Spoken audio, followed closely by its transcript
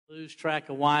lose track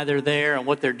of why they're there and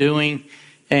what they're doing.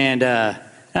 And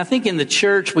I think in the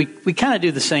church, we kind of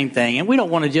do the same thing. And we don't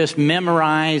want to just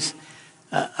memorize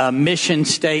a mission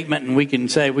statement and we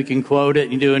can quote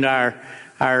it and do it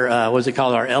our what's it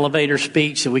called, our elevator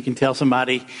speech, so we can tell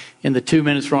somebody in the 2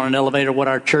 minutes we're on an elevator what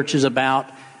our church is about.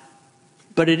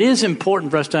 But it is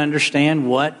important for us to understand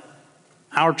what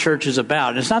our church is about.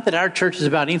 And it's not that our church is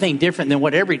about anything different than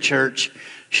what every church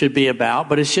should be about,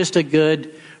 but it's just a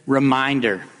good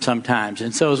reminder sometimes.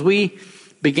 And so as we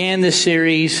began this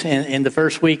series in the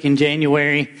first week in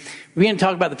January, we began to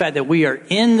talk about the fact that we are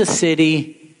in the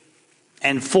city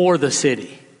and for the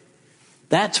city.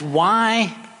 That's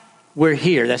why we're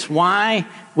here. That's why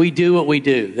we do what we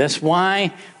do. That's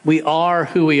why we are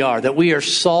who we are, that we are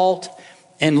salt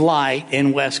and light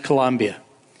in West Columbia.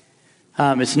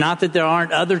 It's not that there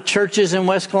aren't other churches in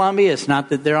West Columbia. It's not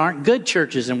that there aren't good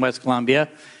churches in West Columbia.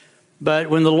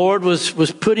 But when the Lord was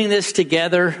putting this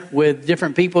together with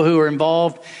different people who were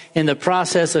involved in the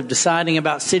process of deciding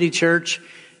about City Church,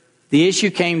 the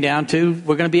issue came down to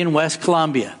we're going to be in West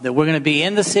Columbia, that we're going to be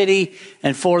in the city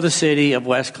and for the city of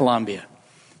West Columbia.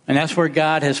 And that's where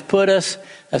God has put us.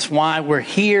 That's why we're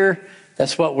here.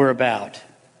 That's what we're about.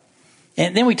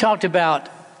 And then we talked about,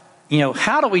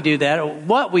 how do we do that?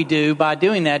 What we do by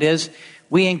doing that is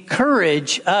we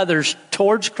encourage others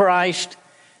towards Christ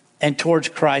and towards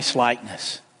Christ's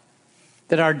likeness.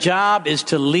 That our job is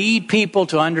to lead people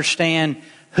to understand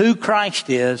who Christ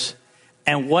is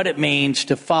and what it means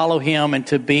to follow him and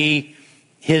to be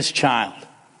his child.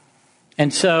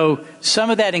 And so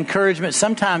some of that encouragement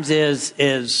sometimes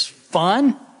is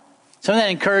fun. Some of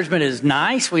that encouragement is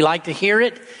nice. We like to hear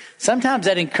it. Sometimes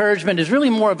that encouragement is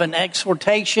really more of an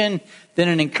exhortation than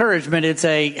an encouragement. It's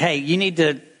hey, you need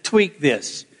to tweak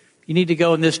this. You need to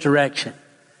go in this direction.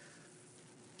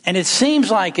 And it seems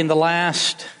like in the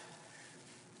last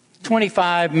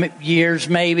 25 years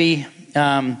maybe,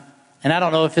 and I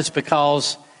don't know if it's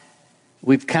because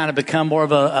we've kind of become more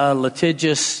of a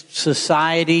litigious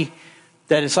society,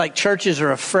 that it's like churches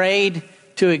are afraid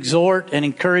to exhort and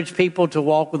encourage people to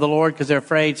walk with the Lord because they're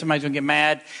afraid somebody's going to get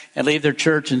mad and leave their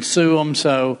church and sue them.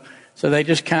 So they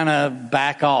just kind of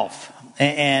back off.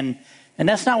 And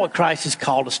that's not what Christ has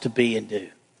called us to be and do.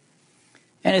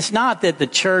 And it's not that the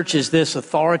church is this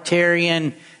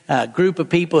authoritarian group of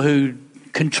people who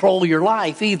control your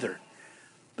life either.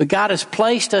 But God has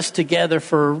placed us together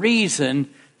for a reason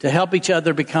to help each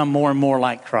other become more and more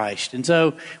like Christ. And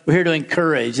so we're here to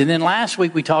encourage. And then last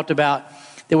week we talked about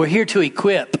that we're here to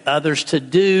equip others to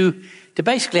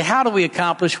basically how do we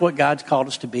accomplish what God's called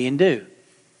us to be and do.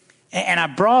 And I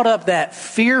brought up that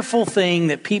fearful thing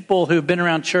that people who've been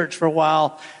around church for a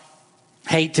while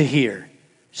hate to hear.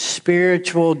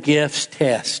 Spiritual gifts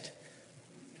test.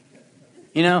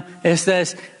 It's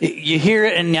this, you hear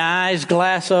it and your eyes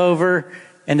glass over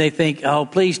and they think, oh,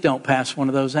 please don't pass one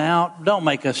of those out. Don't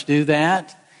make us do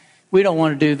that. We don't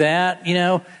want to do that.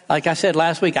 Like I said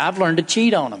last week, I've learned to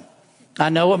cheat on them. I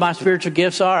know what my spiritual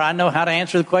gifts are. I know how to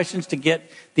answer the questions to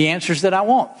get the answers that I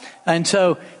want. And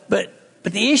so, but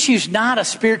the issue is not a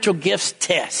spiritual gifts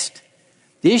test.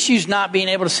 The issue is not being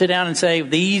able to sit down and say,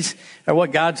 these are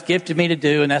what God's gifted me to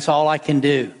do, and that's all I can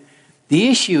do. The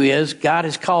issue is God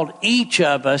has called each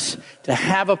of us to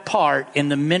have a part in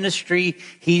the ministry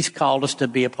he's called us to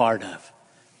be a part of.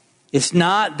 It's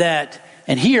not that,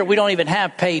 and here we don't even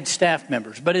have paid staff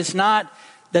members, but it's not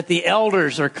that the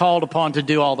elders are called upon to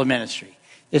do all the ministry.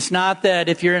 It's not that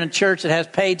if you're in a church that has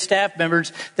paid staff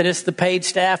members, that it's the paid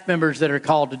staff members that are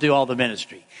called to do all the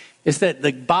ministry. It's that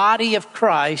the body of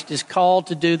Christ is called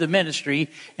to do the ministry,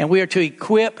 and we are to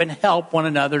equip and help one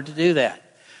another to do that.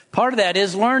 Part of that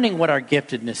is learning what our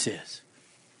giftedness is.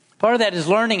 Part of that is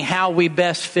learning how we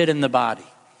best fit in the body.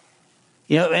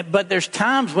 But there's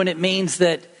times when it means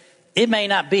that it may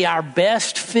not be our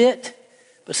best fit,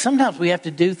 but sometimes we have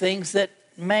to do things that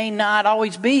may not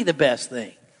always be the best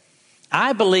thing.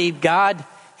 I believe God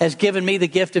has given me the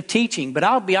gift of teaching, but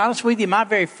I'll be honest with you, my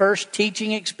very first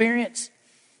teaching experience,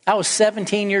 I was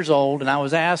 17 years old and I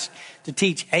was asked to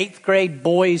teach 8th grade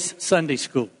boys Sunday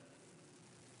school.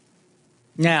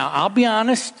 Now, I'll be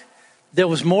honest, there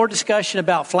was more discussion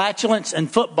about flatulence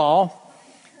and football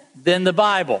than the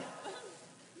Bible.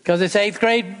 Because it's 8th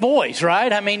grade boys,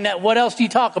 right? I mean, what else do you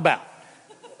talk about?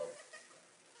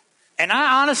 And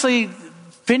I honestly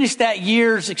finished that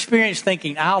year's experience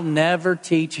thinking, I'll never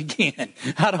teach again.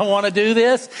 I don't want to do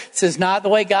this. This is not the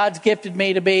way God's gifted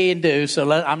me to be and do, so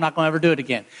I'm not going to ever do it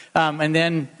again. And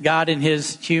then God in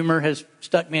his humor has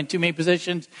stuck me in too many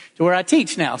positions to where I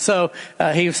teach now. So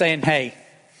he was saying, hey,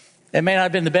 that may not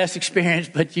have been the best experience,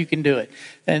 but you can do it.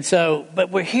 And so, but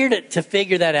we're here to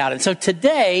figure that out. And so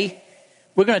today,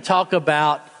 we're going to talk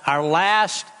about our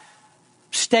last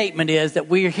statement is that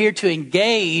we are here to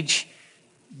engage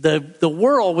the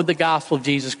world with the gospel of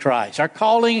Jesus Christ. Our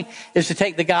calling is to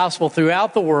take the gospel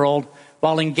throughout the world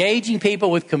while engaging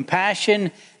people with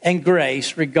compassion and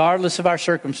grace, regardless of our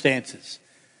circumstances.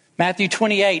 Matthew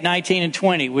 28, 19 and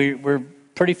 20. We're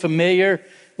pretty familiar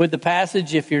with the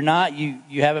passage. If you're not,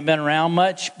 you haven't been around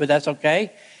much, but that's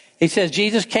okay. He says,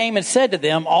 Jesus came and said to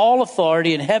them, all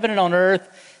authority in heaven and on earth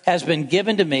has been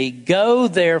given to me. Go,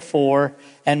 therefore,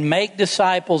 and make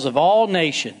disciples of all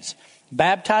nations,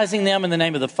 baptizing them in the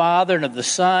name of the Father and of the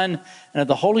Son and of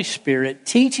the Holy Spirit,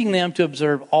 teaching them to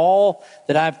observe all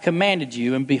that I've commanded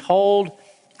you. And behold,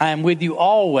 I am with you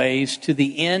always to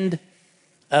the end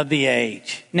of the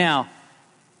age. Now,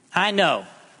 I know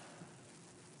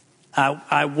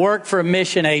I work for a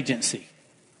mission agency.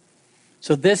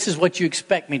 So this is what you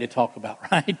expect me to talk about,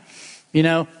 right? You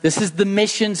know, this is the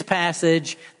missions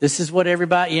passage. This is what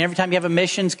everybody, every time you have a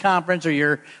missions conference or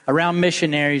you're around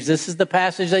missionaries, this is the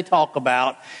passage they talk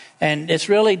about. And it's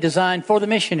really designed for the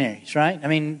missionaries, right? I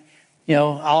mean, you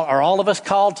know, are all of us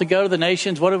called to go to the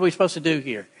nations? What are we supposed to do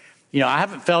here? You know, I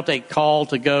haven't felt a call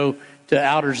to go to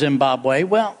outer Zimbabwe.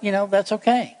 Well, you know, that's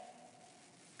okay.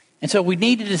 And so we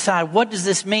need to decide, what does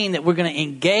this mean that we're going to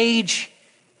engage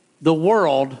the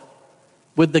world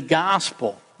with the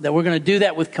gospel? That we're going to do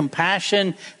that with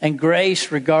compassion and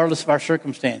grace regardless of our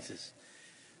circumstances.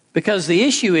 Because the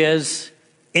issue is,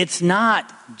 it's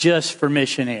not just for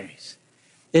missionaries.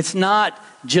 It's not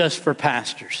just for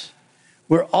pastors.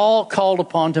 We're all called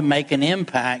upon to make an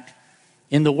impact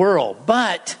in the world.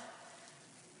 But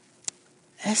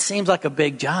that seems like a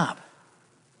big job.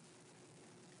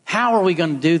 How are we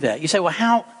going to do that? You say,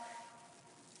 well,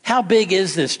 how big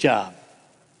is this job?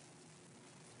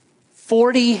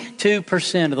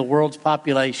 42% of the world's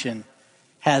population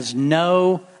has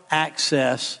no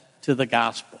access to the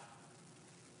gospel.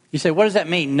 You say, what does that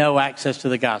mean, no access to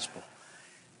the gospel?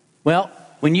 Well,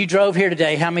 when you drove here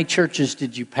today, how many churches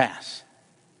did you pass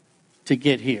to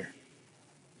get here?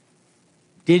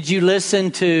 Did you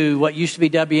listen to what used to be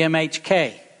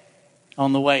WMHK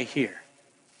on the way here?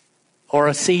 Or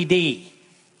a CD?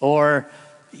 Or,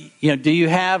 you know, do you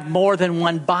have more than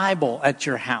one Bible at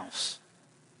your house?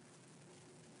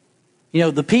 You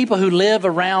know, the people who live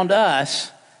around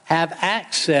us have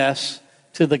access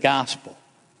to the gospel.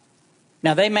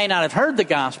 Now, they may not have heard the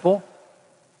gospel.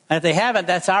 And if they haven't,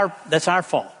 that's our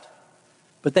fault.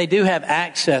 But they do have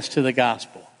access to the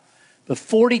gospel. But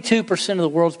 42% of the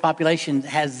world's population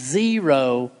has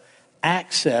zero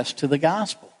access to the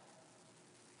gospel.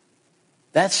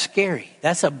 That's scary.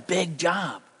 That's a big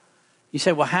job. You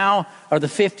say, well, how are the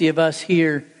 50 of us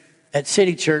here at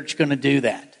City Church going to do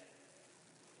that?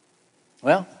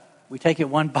 Well, we take it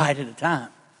one bite at a time.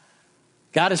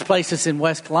 God has placed us in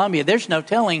West Columbia. There's no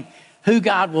telling who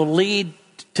God will lead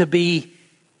to be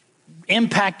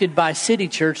impacted by City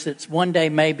Church that's one day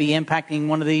may be impacting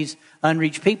one of these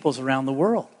unreached peoples around the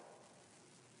world.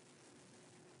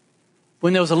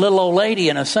 When there was a little old lady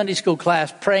in a Sunday school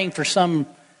class praying for some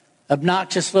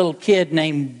obnoxious little kid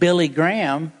named Billy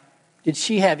Graham, did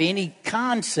she have any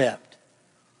concept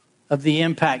of the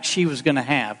impact she was going to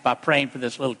have by praying for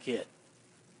this little kid?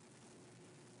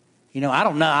 You know, I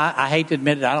don't know. I hate to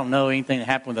admit it. I don't know anything that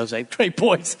happened with those 8th grade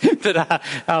boys that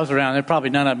I was around. They're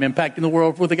probably none of them impacting the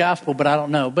world with the gospel, but I don't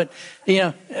know. But, you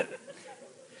know,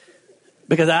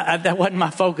 because that wasn't my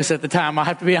focus at the time, I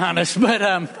have to be honest. But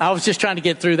I was just trying to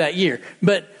get through that year.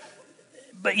 But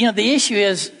you know, the issue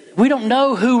is we don't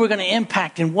know who we're going to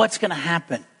impact and what's going to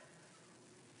happen.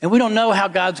 And we don't know how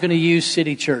God's going to use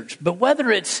City Church. But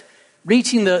whether it's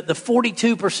reaching the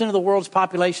 42% of the world's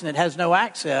population that has no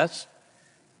access,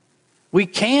 we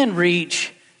can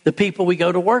reach the people we go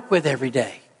to work with every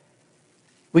day.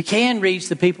 We can reach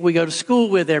the people we go to school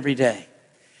with every day.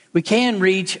 We can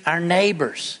reach our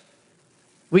neighbors.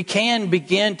 We can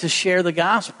begin to share the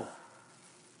gospel.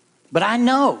 But I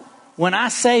know when I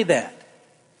say that,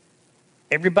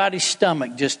 everybody's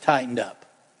stomach just tightened up.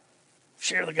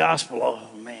 Share the gospel.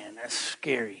 Oh man, that's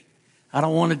scary. I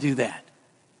don't want to do that.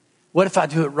 What if I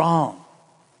do it wrong?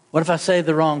 What if I say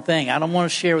the wrong thing? I don't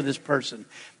want to share with this person.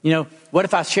 You know, what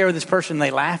if I share with this person and they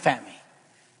laugh at me?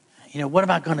 You know, what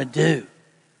am I going to do?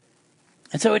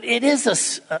 And so it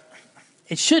is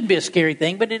it should be a scary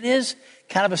thing, but it is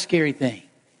kind of a scary thing.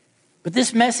 But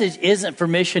this message isn't for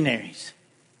missionaries.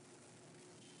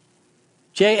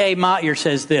 J.A. Motyer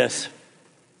says this: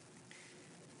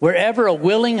 wherever a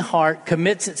willing heart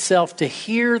commits itself to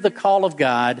hear the call of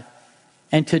God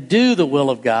and to do the will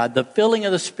of God, the filling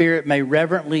of the Spirit may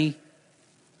reverently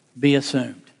be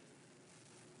assumed.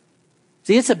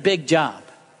 See, it's a big job.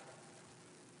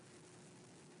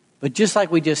 But just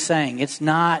like we just sang, it's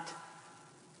not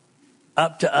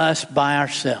up to us by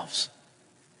ourselves.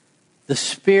 The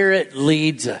Spirit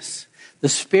leads us. The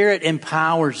Spirit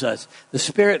empowers us. The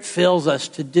Spirit fills us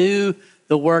to do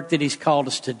the work that He's called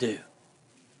us to do.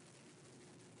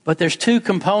 But there's two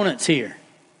components here.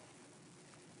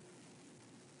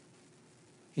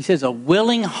 He says a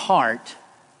willing heart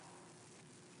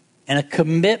and a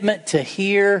commitment to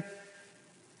hear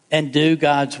and do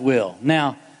God's will.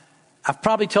 Now, I've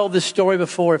probably told this story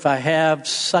before. If I have,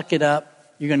 suck it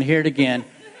up. You're going to hear it again.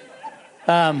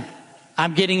 I'm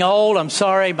getting old. I'm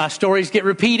sorry. My stories get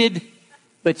repeated,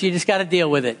 but you just got to deal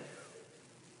with it.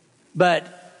 But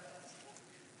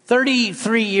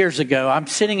 33 years ago, I'm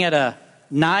sitting at a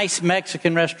nice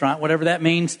Mexican restaurant, whatever that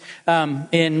means,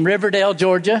 in Riverdale,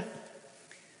 Georgia.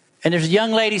 And there's a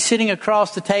young lady sitting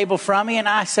across the table from me, and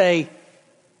I say,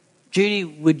 Judy,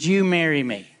 would you marry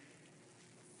me?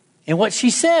 And what she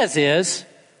says is,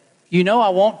 you know I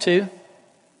want to.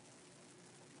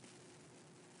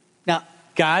 Now,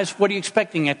 guys, what are you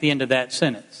expecting at the end of that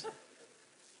sentence?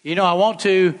 You know I want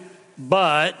to,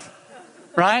 but,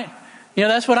 right? You know,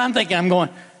 that's what I'm thinking. I'm going,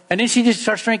 and then she just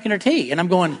starts drinking her tea, and I'm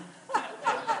going,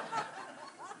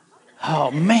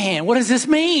 oh man, what does this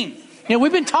mean? You know,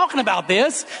 we've been talking about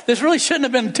this. This really shouldn't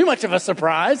have been too much of a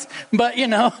surprise, but you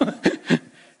know.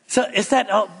 So it's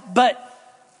that, but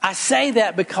I say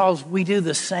that because we do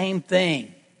the same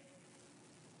thing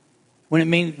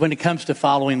when it comes to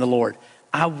following the Lord.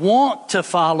 I want to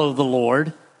follow the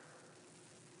Lord,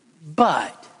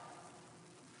 but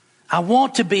I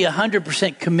want to be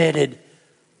 100% committed,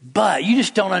 but you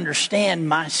just don't understand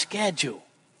my schedule.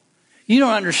 You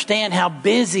don't understand how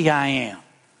busy I am.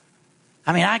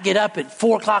 I mean, I get up at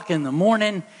 4 o'clock in the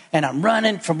morning and I'm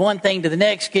running from one thing to the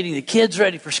next, getting the kids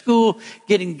ready for school,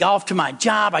 getting off to my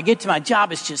job. I get to my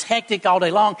job. It's just hectic all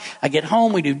day long. I get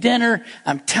home. We do dinner.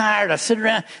 I'm tired. I sit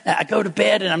around. I go to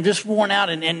bed and I'm just worn out.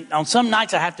 And on some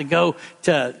nights I have to go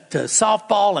to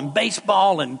softball and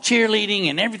baseball and cheerleading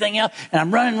and everything else. And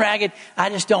I'm running ragged. I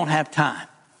just don't have time.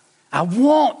 I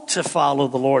want to follow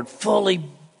the Lord fully,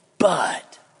 but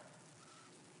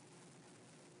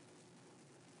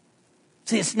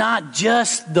see, it's not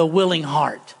just the willing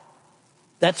heart.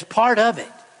 That's part of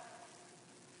it.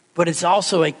 But it's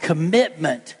also a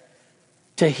commitment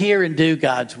to hear and do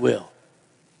God's will.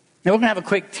 Now, we're going to have a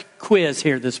quick quiz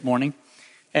here this morning.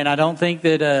 And I don't think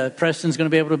that Preston's going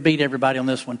to be able to beat everybody on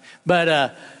this one.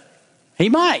 But he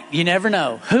might. You never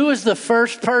know. Who is the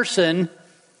first person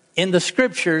in the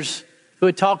Scriptures who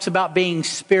it talks about being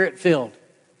Spirit-filled?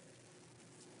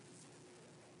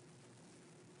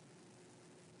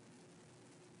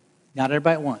 Not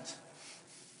everybody at once.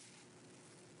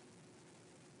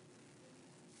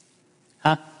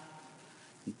 Huh?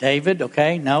 David,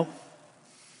 okay, no.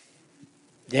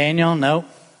 Daniel, no.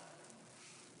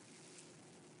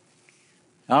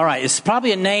 All right, it's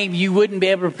probably a name you wouldn't be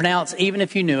able to pronounce even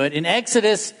if you knew it. In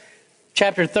Exodus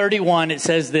chapter 31, it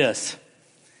says this.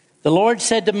 The Lord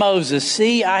said to Moses,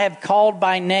 see, I have called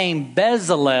by name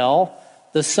Bezalel,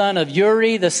 the son of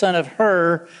Uri, the son of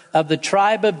Hur, of the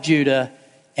tribe of Judah,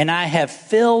 and I have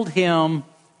filled him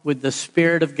with the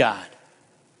Spirit of God.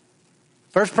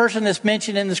 First person that's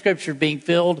mentioned in the Scripture being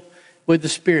filled with the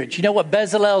Spirit. You know what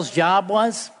Bezalel's job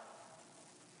was?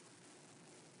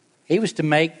 He was to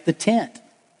make the tent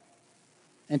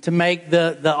and to make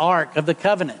the Ark of the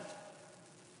Covenant.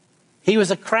 He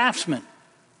was a craftsman.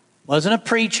 Wasn't a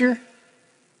preacher.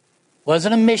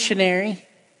 Wasn't a missionary.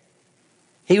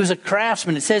 He was a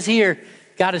craftsman. It says here,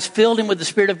 God has filled him with the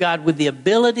Spirit of God, with the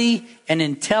ability and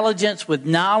intelligence, with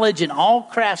knowledge and all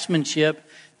craftsmanship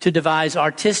to devise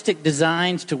artistic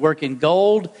designs, to work in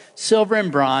gold, silver,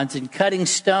 and bronze, in cutting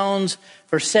stones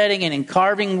for setting, and in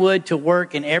carving wood, to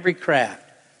work in every craft.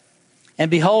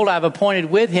 And behold, I've appointed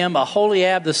with him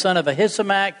Aholiab, the son of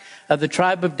Ahisamach, of the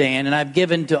tribe of Dan, and I've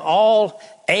given to all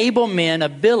able men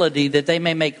ability that they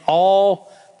may make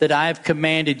all that I have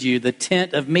commanded you, the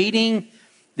tent of meeting,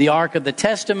 the ark of the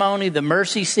testimony, the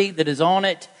mercy seat that is on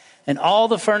it, and all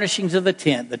the furnishings of the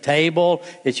tent, the table,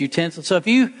 its utensils. So if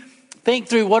you think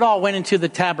through what all went into the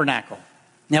tabernacle.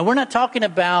 Now, we're not talking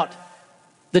about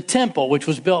the temple, which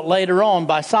was built later on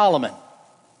by Solomon.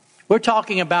 We're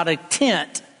talking about a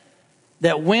tent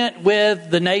that went with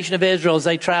the nation of Israel as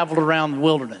they traveled around the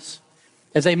wilderness,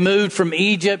 as they moved from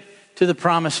Egypt to the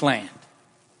promised land.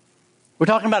 We're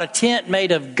talking about a tent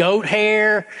made of goat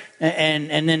hair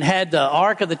and then had the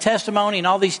Ark of the Testimony and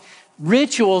all these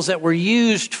rituals that were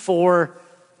used for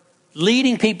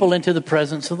leading people into the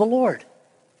presence of the Lord.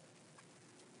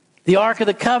 The Ark of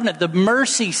the Covenant, the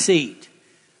mercy seat.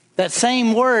 That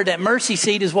same word, that mercy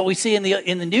seat, is what we see in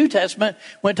the New Testament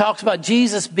when it talks about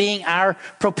Jesus being our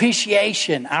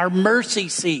propitiation, our mercy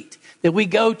seat that we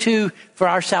go to for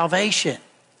our salvation.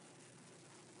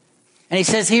 And he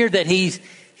says here that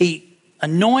he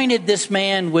anointed this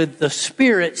man with the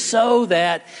Spirit so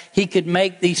that he could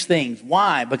make these things.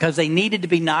 Why? Because they needed to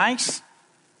be nice?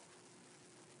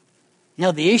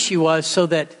 No, the issue was so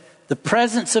that the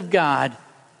presence of God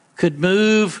could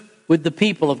move with the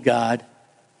people of God,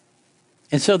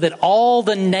 and so that all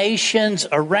the nations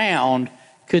around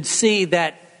could see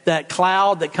that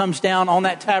cloud that comes down on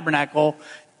that tabernacle,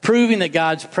 proving that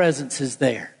God's presence is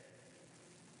there.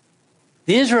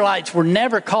 The Israelites were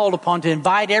never called upon to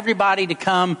invite everybody to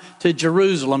come to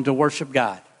Jerusalem to worship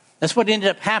God. That's what ended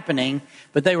up happening,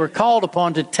 but they were called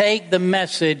upon to take the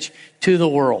message to the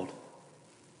world.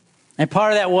 And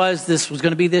part of that was this was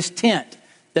going to be this tent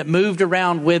that moved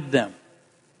around with them.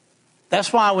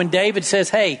 That's why when David says,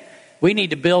 hey, we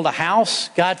need to build a house,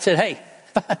 God said, hey,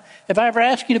 if I ever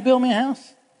ask you to build me a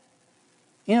house,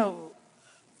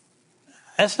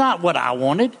 that's not what I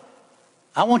wanted.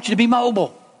 I want you to be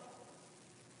mobile.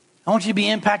 I want you to be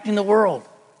impacting the world.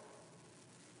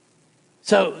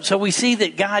 So we see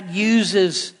that God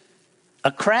uses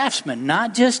a craftsman,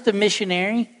 not just a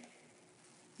missionary,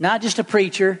 not just a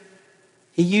preacher.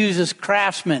 He uses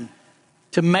craftsmen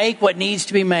to make what needs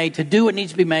to be made, to do what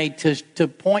needs to be made, to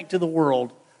point to the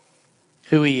world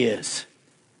who he is.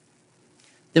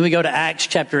 Then we go to Acts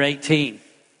chapter 18.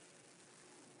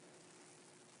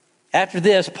 After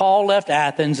this, Paul left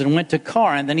Athens and went to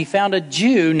Corinth, and he found a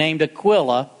Jew named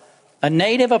Aquila, a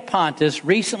native of Pontus,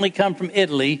 recently come from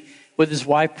Italy with his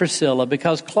wife Priscilla,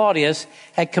 because Claudius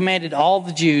had commanded all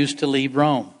the Jews to leave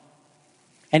Rome.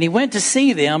 And he went to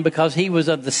see them because he was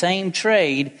of the same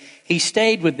trade. He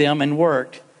stayed with them and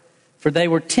worked, for they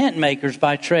were tent makers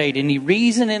by trade. And he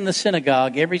reasoned in the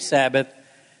synagogue every Sabbath,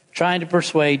 trying to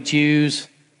persuade Jews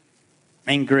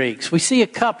and Greeks. We see a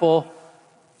couple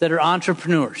that are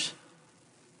entrepreneurs.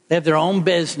 They have their own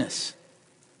business.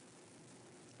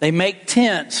 They make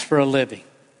tents for a living.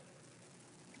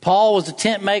 Paul was a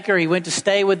tent maker. He went to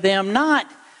stay with them, not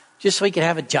just so he could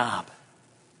have a job.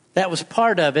 That was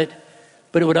part of it,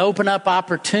 but it would open up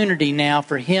opportunity now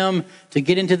for him to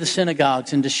get into the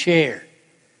synagogues and to share.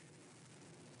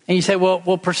 And you say,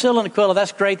 well, Priscilla and Aquila,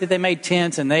 that's great that they made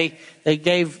tents and they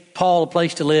gave Paul a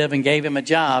place to live and gave him a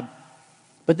job.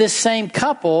 But this same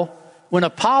couple, when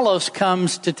Apollos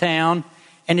comes to town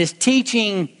and is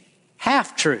teaching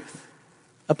half-truth.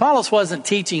 Apollos wasn't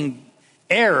teaching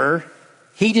error.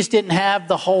 He just didn't have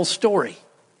the whole story.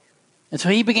 And so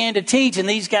he began to teach, and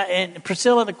these guys, and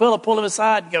Priscilla and Aquila pull him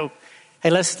aside and go, hey,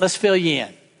 let's fill you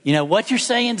in. What you're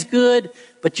saying is good,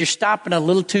 but you're stopping a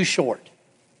little too short.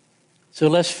 So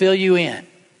let's fill you in.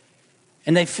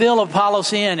 And they fill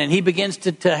Apollos in, and he begins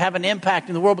to have an impact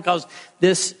in the world because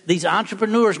these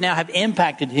entrepreneurs now have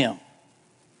impacted him.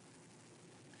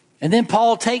 And then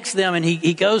Paul takes them and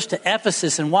he goes to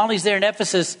Ephesus. And while he's there in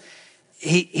Ephesus,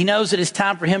 he knows that it's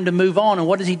time for him to move on. And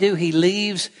what does he do? He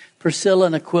leaves Priscilla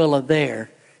and Aquila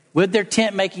there with their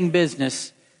tent making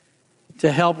business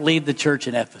to help lead the church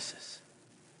in Ephesus.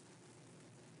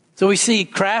 So we see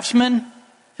craftsmen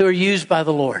who are used by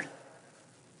the Lord.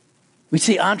 We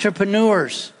see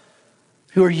entrepreneurs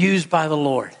who are used by the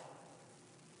Lord.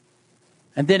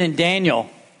 And then in Daniel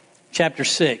chapter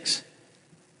 6,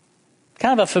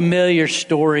 kind of a familiar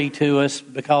story to us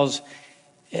because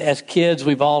as kids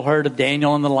we've all heard of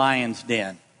Daniel in the lion's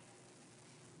den.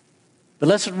 But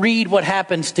let's read what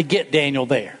happens to get Daniel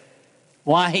there.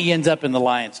 Why he ends up in the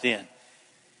lion's den. It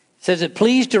says, it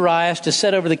pleased Darius to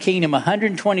set over the kingdom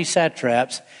 120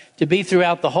 satraps to be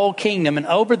throughout the whole kingdom, and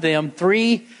over them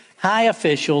 3 high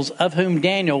officials, of whom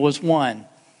Daniel was one,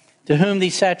 to whom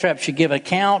these satraps should give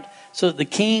account so that the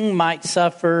king might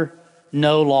suffer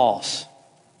no loss.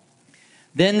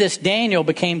 Then this Daniel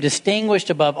became distinguished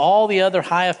above all the other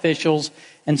high officials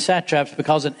and satraps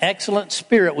because an excellent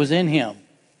spirit was in him.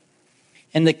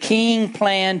 And the king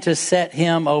planned to set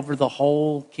him over the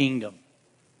whole kingdom.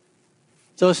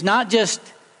 So it's not just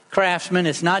craftsmen,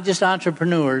 it's not just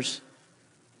entrepreneurs.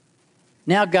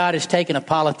 Now God has taken a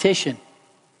politician.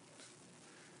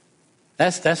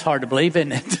 That's hard to believe,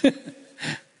 isn't it?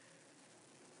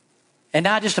 And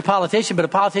not just a politician, but a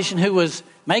politician who was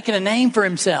making a name for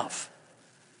himself.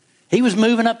 He was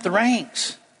moving up the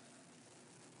ranks.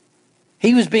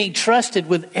 He was being trusted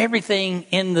with everything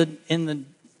in the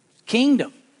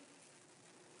kingdom.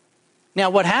 Now,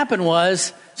 what happened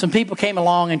was some people came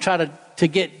along and tried to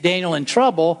get Daniel in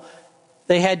trouble.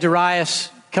 They had Darius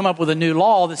come up with a new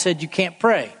law that said you can't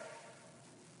pray.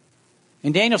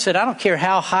 And Daniel said, I don't care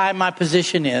how high my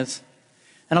position is.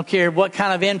 I don't care what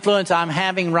kind of influence I'm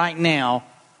having right now,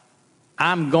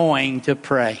 I'm going to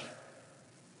pray.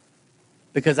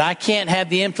 Because I can't have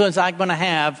the influence I'm going to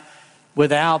have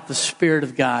without the Spirit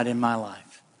of God in my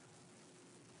life.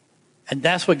 And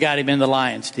that's what got him in the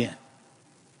lion's den.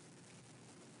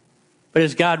 But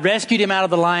as God rescued him out of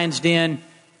the lion's den,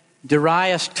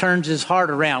 Darius turns his heart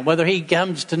around. Whether he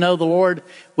comes to know the Lord,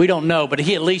 we don't know. But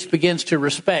he at least begins to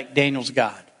respect Daniel's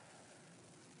God.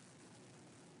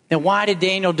 Now, why did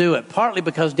Daniel do it? Partly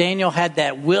because Daniel had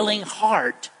that willing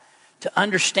heart to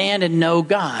understand and know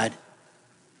God.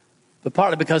 But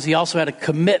partly because he also had a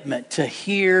commitment to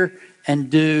hear and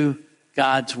do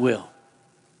God's will.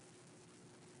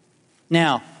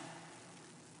 Now,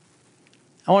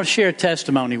 I want to share a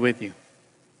testimony with you.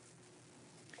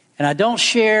 And I don't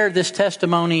share this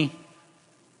testimony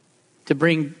to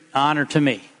bring honor to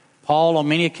me. Paul, on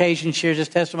many occasions, shares his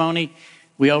testimony.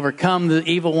 We overcome the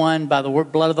evil one by the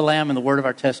blood of the Lamb and the word of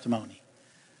our testimony.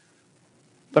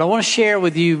 But I want to share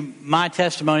with you my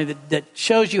testimony that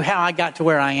shows you how I got to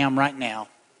where I am right now.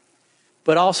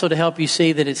 But also to help you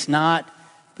see that it's not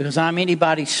because I'm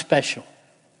anybody special.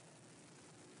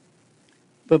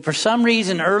 But for some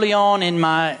reason, early on in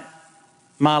my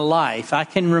life, I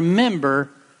can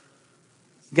remember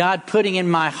God putting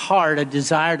in my heart a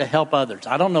desire to help others.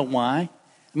 I don't know why.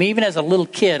 I mean, even as a little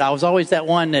kid, I was always that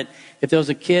one that if there was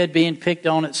a kid being picked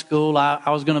on at school, I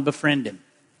was going to befriend him.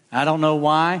 I don't know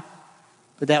why,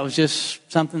 but that was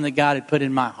just something that God had put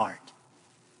in my heart.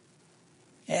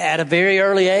 At a very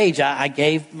early age, I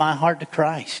gave my heart to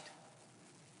Christ.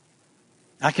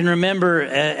 I can remember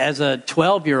as a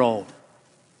 12-year-old,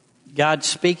 God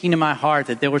speaking to my heart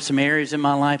that there were some areas in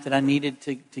my life that I needed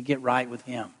to get right with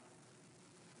Him.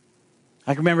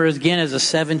 I can remember again as a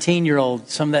 17-year-old,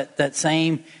 some of that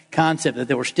same concept, that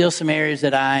there were still some areas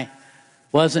that I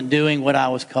wasn't doing what I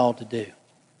was called to do.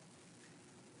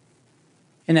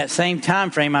 In that same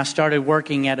time frame, I started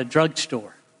working at a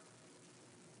drugstore.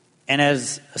 And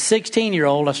as a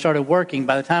 16-year-old, I started working.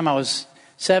 By the time I was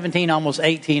 17, almost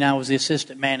 18, I was the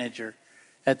assistant manager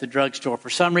at the drugstore. For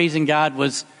some reason, God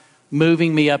was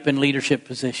moving me up in leadership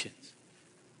positions.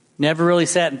 Never really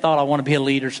sat and thought I want to be a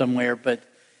leader somewhere, but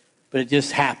it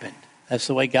just happened. That's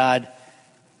the way God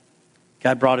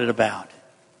brought it about.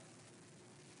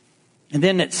 And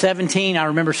then at 17, I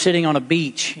remember sitting on a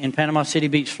beach in Panama City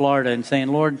Beach, Florida, and saying,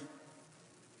 Lord,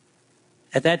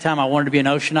 at that time I wanted to be an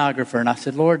oceanographer. And I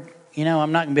said, Lord,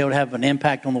 I'm not going to be able to have an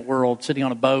impact on the world sitting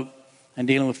on a boat and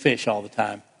dealing with fish all the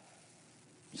time.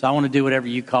 So I want to do whatever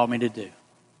you call me to do.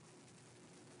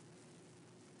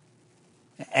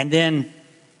 And then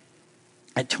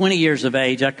at 20 years of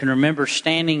age, I can remember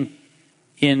standing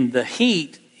in the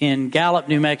heat in Gallup,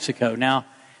 New Mexico. Now,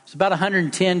 it's about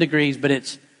 110 degrees, but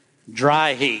it's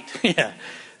dry heat. Yeah,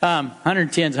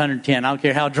 110 is 110. I don't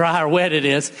care how dry or wet it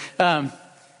is.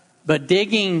 But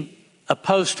digging a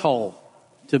post hole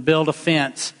to build a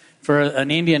fence for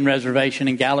an Indian reservation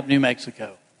in Gallup, New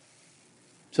Mexico.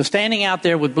 So standing out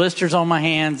there with blisters on my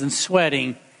hands and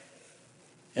sweating,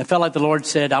 it felt like the Lord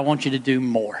said, I want you to do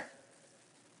more.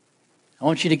 I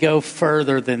want you to go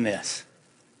further than this.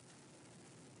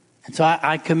 And so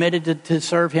I committed to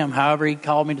serve Him however He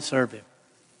called me to serve Him.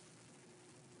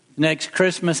 Next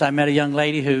Christmas, I met a young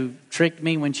lady who tricked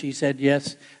me when she said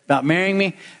yes about marrying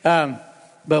me.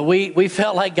 But we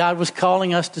felt like God was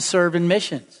calling us to serve in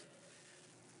missions.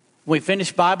 When we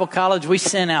finished Bible college, we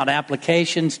sent out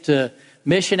applications to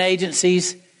mission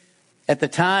agencies. At the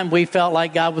time, we felt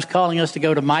like God was calling us to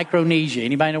go to Micronesia.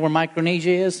 Anybody know where Micronesia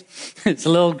is? It's a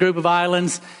little group of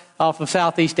islands off of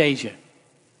Southeast Asia.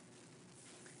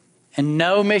 And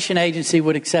no mission agency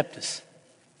would accept us.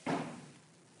 And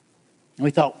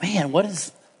we thought, man,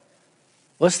 what's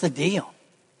the deal?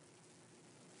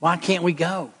 Why can't we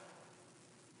go?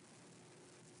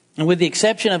 And with the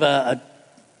exception of a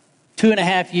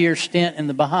 2.5-year stint in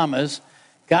the Bahamas,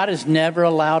 God has never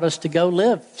allowed us to go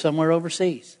live somewhere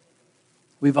overseas.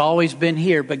 We've always been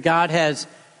here, but God has,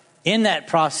 in that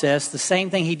process, the same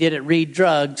thing He did at Reed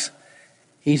Drugs,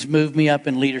 He's moved me up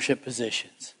in leadership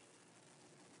positions.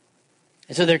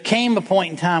 And so there came a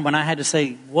point in time when I had to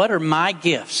say, what are my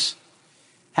gifts?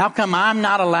 How come I'm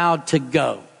not allowed to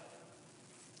go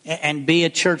and be a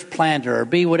church planter or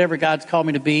be whatever God's called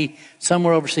me to be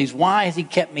somewhere overseas? Why has He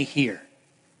kept me here?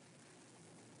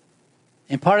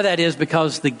 And part of that is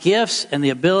because the gifts and the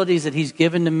abilities that He's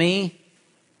given to me,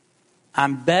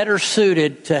 I'm better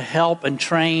suited to help and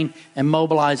train and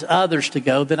mobilize others to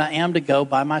go than I am to go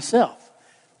by myself.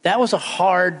 That was a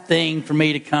hard thing for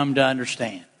me to come to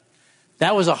understand.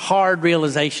 That was a hard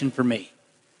realization for me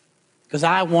because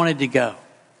I wanted to go.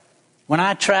 When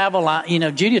I travel,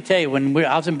 Judy will tell you,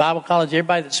 I was in Bible college,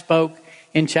 everybody that spoke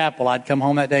in chapel, I'd come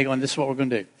home that day going, this is what we're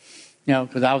going to do.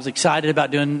 Because I was excited about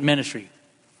doing ministry.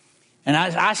 And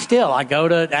I go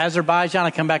to Azerbaijan,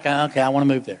 I come back, okay, I want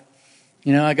to move there.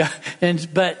 I go,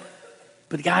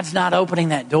 but God's not opening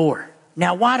that door.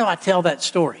 Now, why do I tell that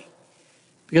story?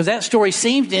 Because that story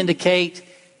seems to indicate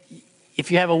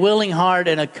if you have a willing heart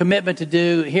and a commitment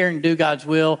to hear and do God's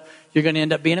will, you're going to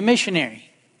end up being a missionary.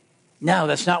 No,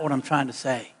 that's not what I'm trying to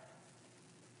say.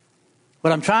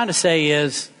 What I'm trying to say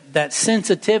is that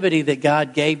sensitivity that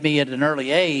God gave me at an early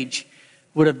age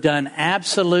would have done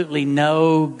absolutely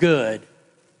no good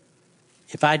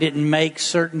if I didn't make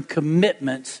certain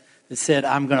commitments that said,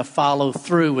 I'm going to follow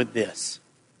through with this.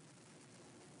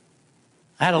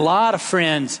 I had a lot of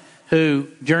friends who,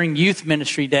 during youth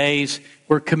ministry days,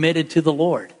 were committed to the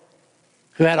Lord,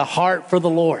 who had a heart for the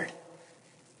Lord.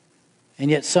 And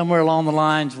yet somewhere along the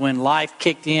lines, when life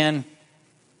kicked in,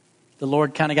 the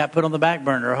Lord kind of got put on the back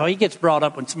burner. Oh, he gets brought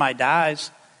up when somebody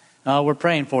dies. Oh, we're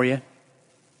praying for you.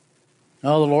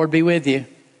 Oh, the Lord be with you.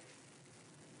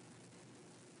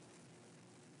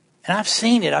 And I've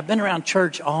seen it. I've been around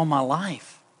church all my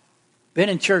life. Been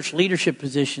in church leadership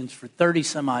positions for 30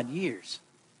 some odd years.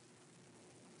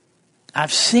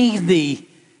 I've seen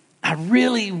I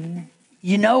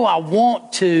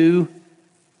want to,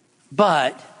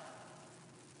 but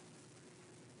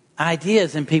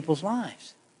ideas in people's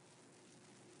lives.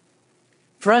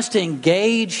 For us to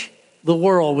engage the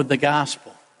world with the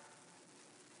gospel,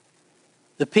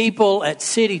 the people at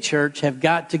City Church have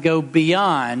got to go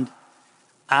beyond,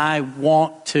 I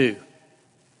want to.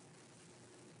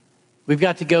 We've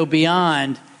got to go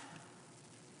beyond,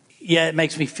 it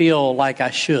makes me feel like I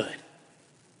should.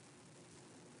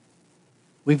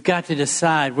 We've got to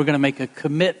decide we're going to make a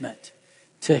commitment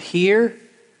to hear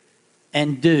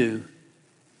and do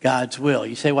God's will.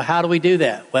 You say, well, how do we do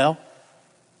that? Well,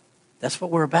 that's what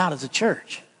we're about as a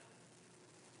church.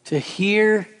 To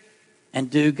hear and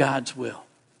do God's will.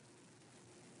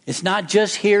 It's not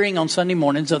just hearing on Sunday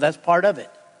mornings, though that's part of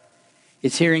it.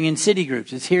 It's hearing in city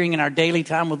groups. It's hearing in our daily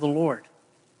time with the Lord.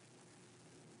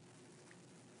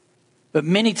 But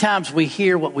many times we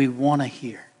hear what we want to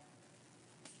hear.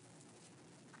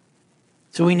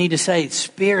 So we need to say,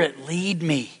 Spirit, lead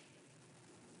me.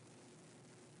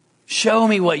 Show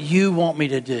me what you want me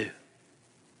to do.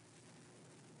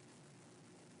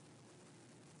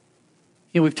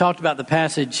 We've talked about the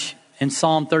passage in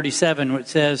Psalm 37 where it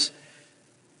says,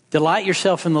 delight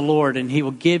yourself in the Lord and he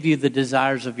will give you the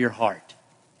desires of your heart.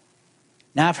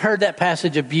 Now, I've heard that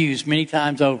passage abused many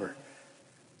times over.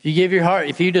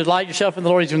 If you delight yourself in the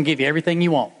Lord, he's going to give you everything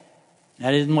you want.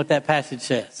 That isn't what that passage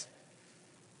says.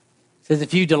 It says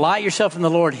if you delight yourself in the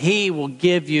Lord, he will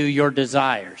give you your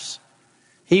desires.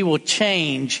 He will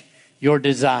change your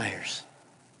desires.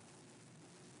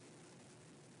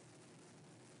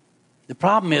 The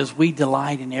problem is we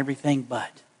delight in everything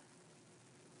but.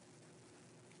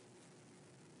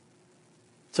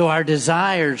 So our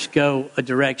desires go a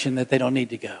direction that they don't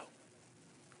need to go.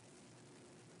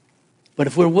 But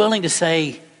if we're willing to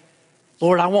say,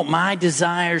 Lord, I want my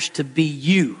desires to be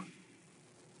you.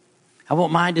 I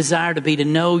want my desire to be to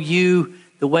know you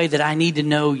the way that I need to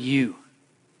know you.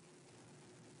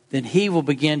 Then he will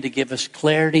begin to give us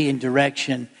clarity and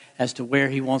direction as to where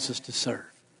he wants us to serve.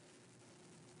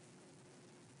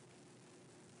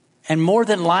 And more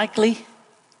than likely,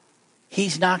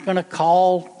 he's not going to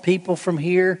call people from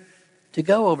here to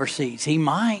go overseas. He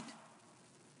might.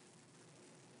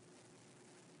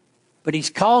 But he's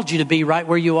called you to be right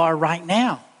where you are right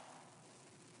now.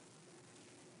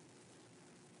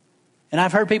 And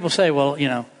I've heard people say, well,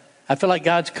 I feel like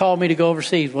God's called me to go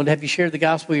overseas. Well, have you shared the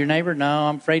gospel with your neighbor? No,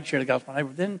 I'm afraid to share the gospel with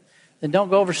my neighbor. Then don't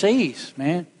go overseas,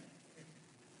 man.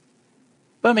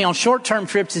 But on short-term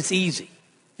trips, it's easy.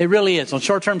 It really is. On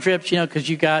short-term trips, because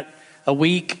you got a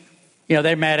week,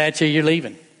 they're mad at you, you're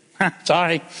leaving.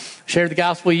 Sorry, shared the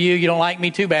gospel with you. You don't like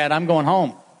me, too bad. I'm going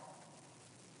home.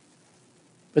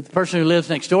 But the person who lives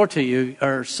next door to you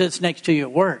or sits next to you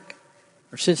at work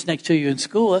or sits next to you in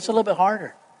school, that's a little bit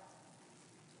harder.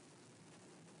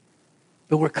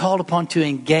 But we're called upon to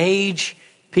engage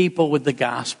people with the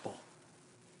gospel.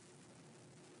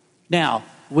 Now,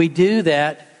 we do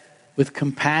that with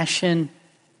compassion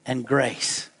and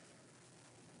grace.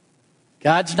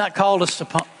 God's not called us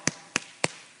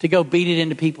to go beat it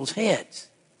into people's heads.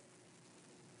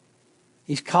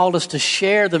 He's called us to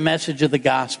share the message of the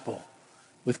gospel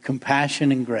with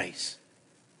compassion and grace.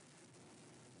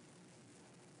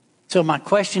 So my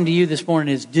question to you this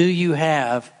morning is, do you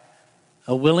have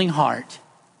a willing heart?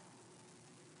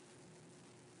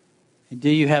 And do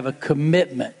you have a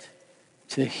commitment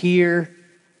to hear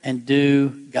and do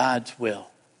God's will.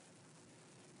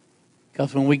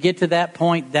 Because when we get to that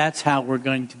point, that's how we're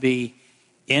going to be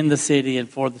in the city and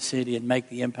for the city and make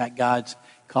the impact God's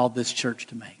called this church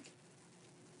to make.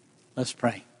 Let's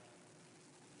pray.